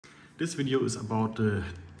This video is about the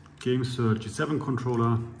GameSir HE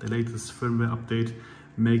controller. The latest firmware update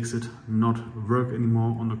makes it not work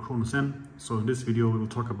anymore on the Cronus ZEN. So in this video we will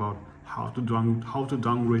talk about how to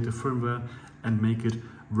downgrade the firmware and make it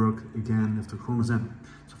work again with the Cronus ZEN.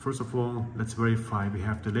 So first of all, let's verify we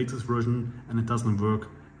have the latest version and it doesn't work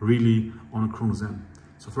really on a Cronus ZEN.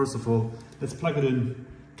 So first of all, let's plug it in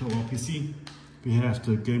to our PC. We have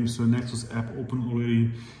the GameSir Nexus app open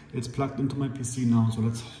already. It's plugged into my PC now, so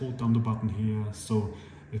let's hold down the button here so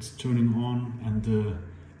it's turning on and the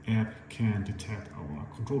app can detect our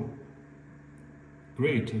controller.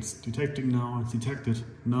 Great, it's detecting now, it's detected.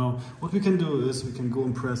 Now what we can do is we can go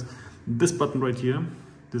and press this button right here.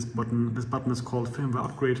 This button is called firmware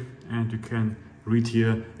upgrade, and you can read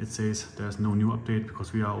here it says there's no new update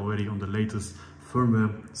because we are already on the latest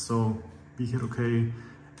firmware. So we hit OK,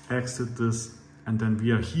 exit this, and then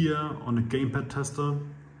we are here on a gamepad tester.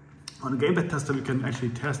 On a gamepad tester we can actually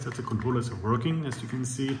test if the controller is working. As you can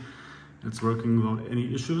see, it's working without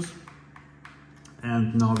any issues.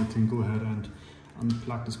 And now we can go ahead and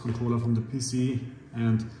unplug this controller from the PC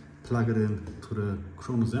and plug it in to the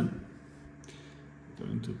Cronus ZEN. We're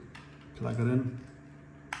going to plug it in.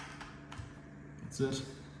 That's it.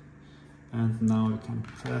 And now you can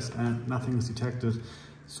press and nothing is detected.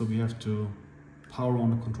 So we have to power on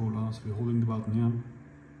the controller. So we're holding the button here.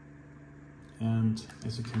 And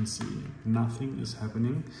as you can see, nothing is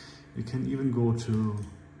happening. You can even go to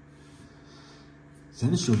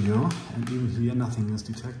Zen Studio, and even here nothing is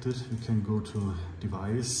detected. You can go to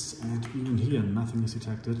device, and even here nothing is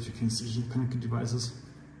detected. You can see here connected devices.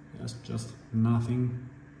 There's just nothing.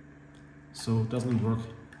 So it doesn't work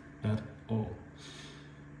at all.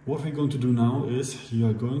 What we're going to do now is you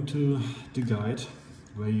are going to the guide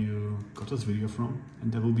where you got this video from,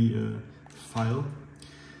 and there will be a file.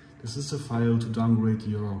 This is a file to downgrade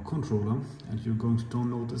your controller, and you're going to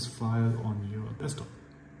download this file on your desktop.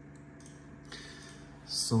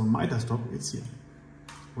 So on my desktop, it's here.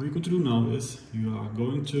 What you're going to do now is you are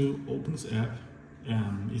going to open this app.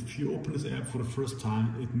 If you open this app for the first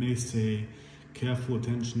time, it may say careful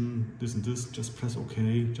attention, this and this, just press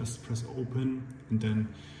OK, just press open, and then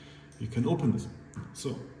you can open this.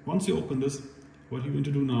 So once you open this, what you're going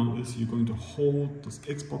to do now is you're going to hold this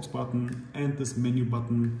Xbox button and this menu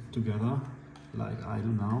button together, like I do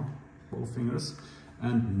now, both fingers.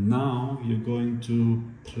 And now you're going to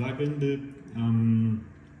plug in the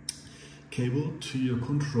cable to your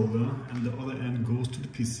controller, and the other end goes to the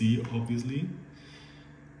PC, obviously.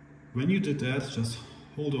 When you did that, just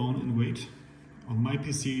hold on and wait. On my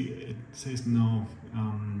PC, it says no,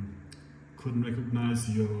 couldn't recognize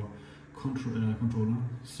your controller.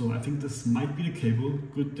 So I think this might be the cable.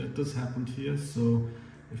 Good that this happened here. So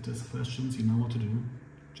if there's questions, you know what to do.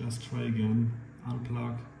 Just try again,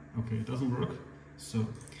 unplug. Okay, it doesn't work. So what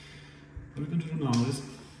we're going to do now is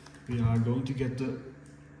we are going to get the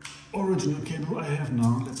original cable I have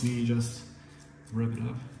now. Let me just wrap it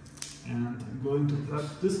up. And I'm going to plug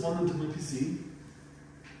this one into my PC.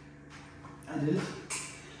 I did.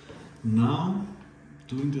 Now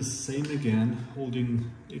doing the same again,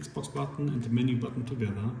 holding the Xbox button and the menu button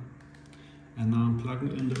together. And now I'm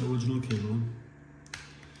plugging in the original cable.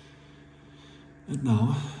 And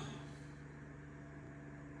now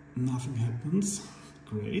nothing happens.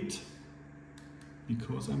 Great.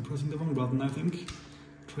 Because I'm pressing the wrong button, I think.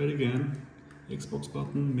 Try it again. Xbox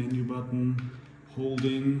button, menu button,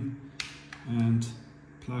 holding and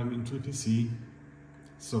plugging into the PC.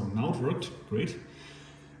 So now it worked. Great.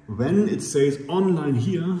 When it says online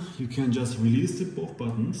here, you can just release the both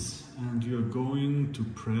buttons and you're going to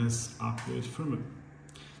press upgrade firmware.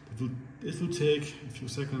 It will take a few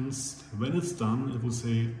seconds. When it's done, it will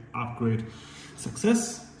say upgrade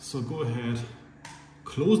success. So go ahead,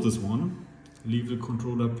 close this one, leave the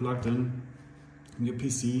controller plugged in your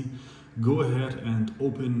PC, go ahead and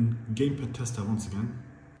open gamepad tester once again.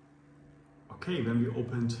 Okay, when we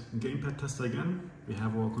opened gamepad tester again, we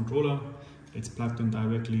have our controller. It's plugged in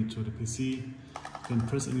directly to the PC. Then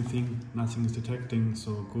press anything, nothing is detecting.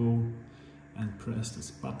 So go and press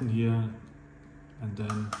this button here, and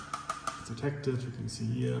then it's detected. You can see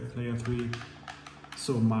here, player 3.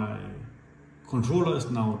 So my controller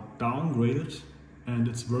is now downgraded and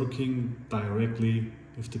it's working directly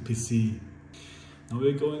with the PC. Now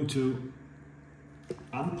we're going to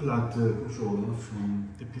unplug the controller from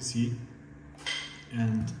the PC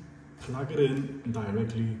and plug it in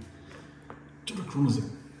directly to the Cronus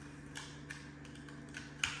ZEN.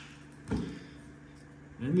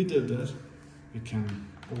 When we did that, we can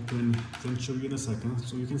open, then show you in a second.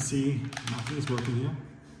 So you can see nothing is working here.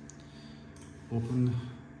 Open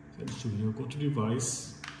Zen Studio, go to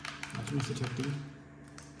device, nothing is detecting.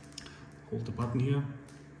 hold the button here.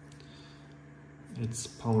 It's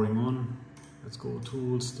powering on. Let's go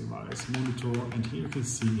Tools, Device, Monitor, and here you can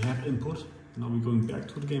see we have input. Now we're going back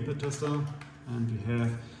to the gamepad tester, and we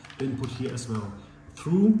have input here as well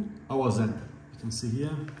through our Zen. You can see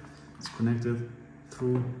here it's connected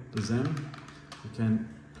through the Zen. You can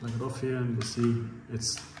plug it off here and you'll see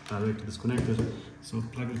it's directly disconnected. So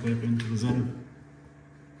plug it back into the Zen.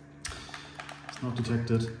 It's not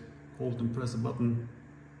detected. Hold and press the button.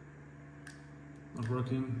 Not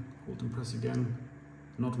working. Hold and press again.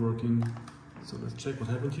 Not working. So let's check what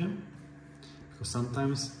happened here. Because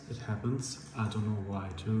sometimes it happens. I don't know why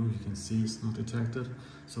too. You can see it's not detected.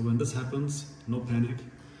 So when this happens, no panic.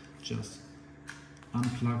 Just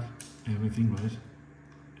unplug everything, right?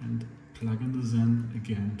 And plug in the Zen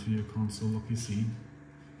again to your console or PC.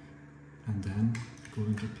 And then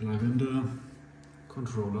going to plug in the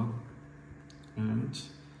controller and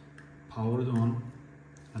power it on.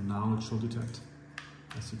 And now it should detect.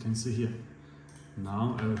 As you can see here.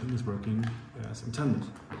 Now everything is working as intended.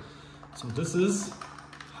 So this is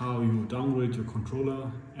how you downgrade your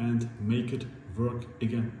controller and make it work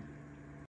again.